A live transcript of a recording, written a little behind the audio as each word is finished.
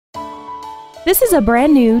This is a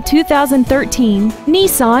brand new 2013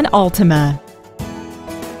 Nissan Altima.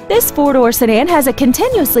 This four-door sedan has a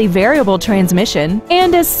continuously variable transmission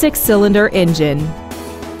and a 6-cylinder engine.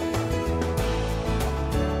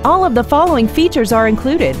 All of the following features are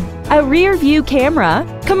included: a rear-view camera,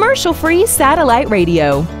 commercial-free satellite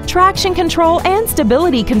radio, traction control and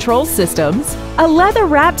stability control systems, a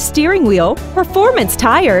leather-wrapped steering wheel, performance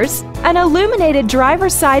tires, an illuminated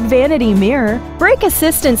driver's side vanity mirror, brake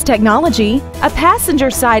assistance technology, a passenger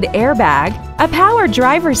side airbag, a power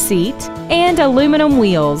driver's seat, and aluminum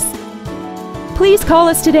wheels. Please call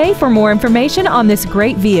us today for more information on this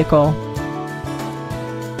great vehicle.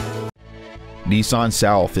 Nissan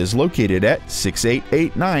South is located at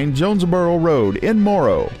 6889 Jonesboro Road in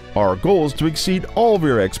Morrow. Our goal is to exceed all of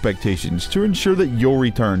your expectations to ensure that you'll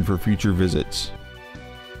return for future visits.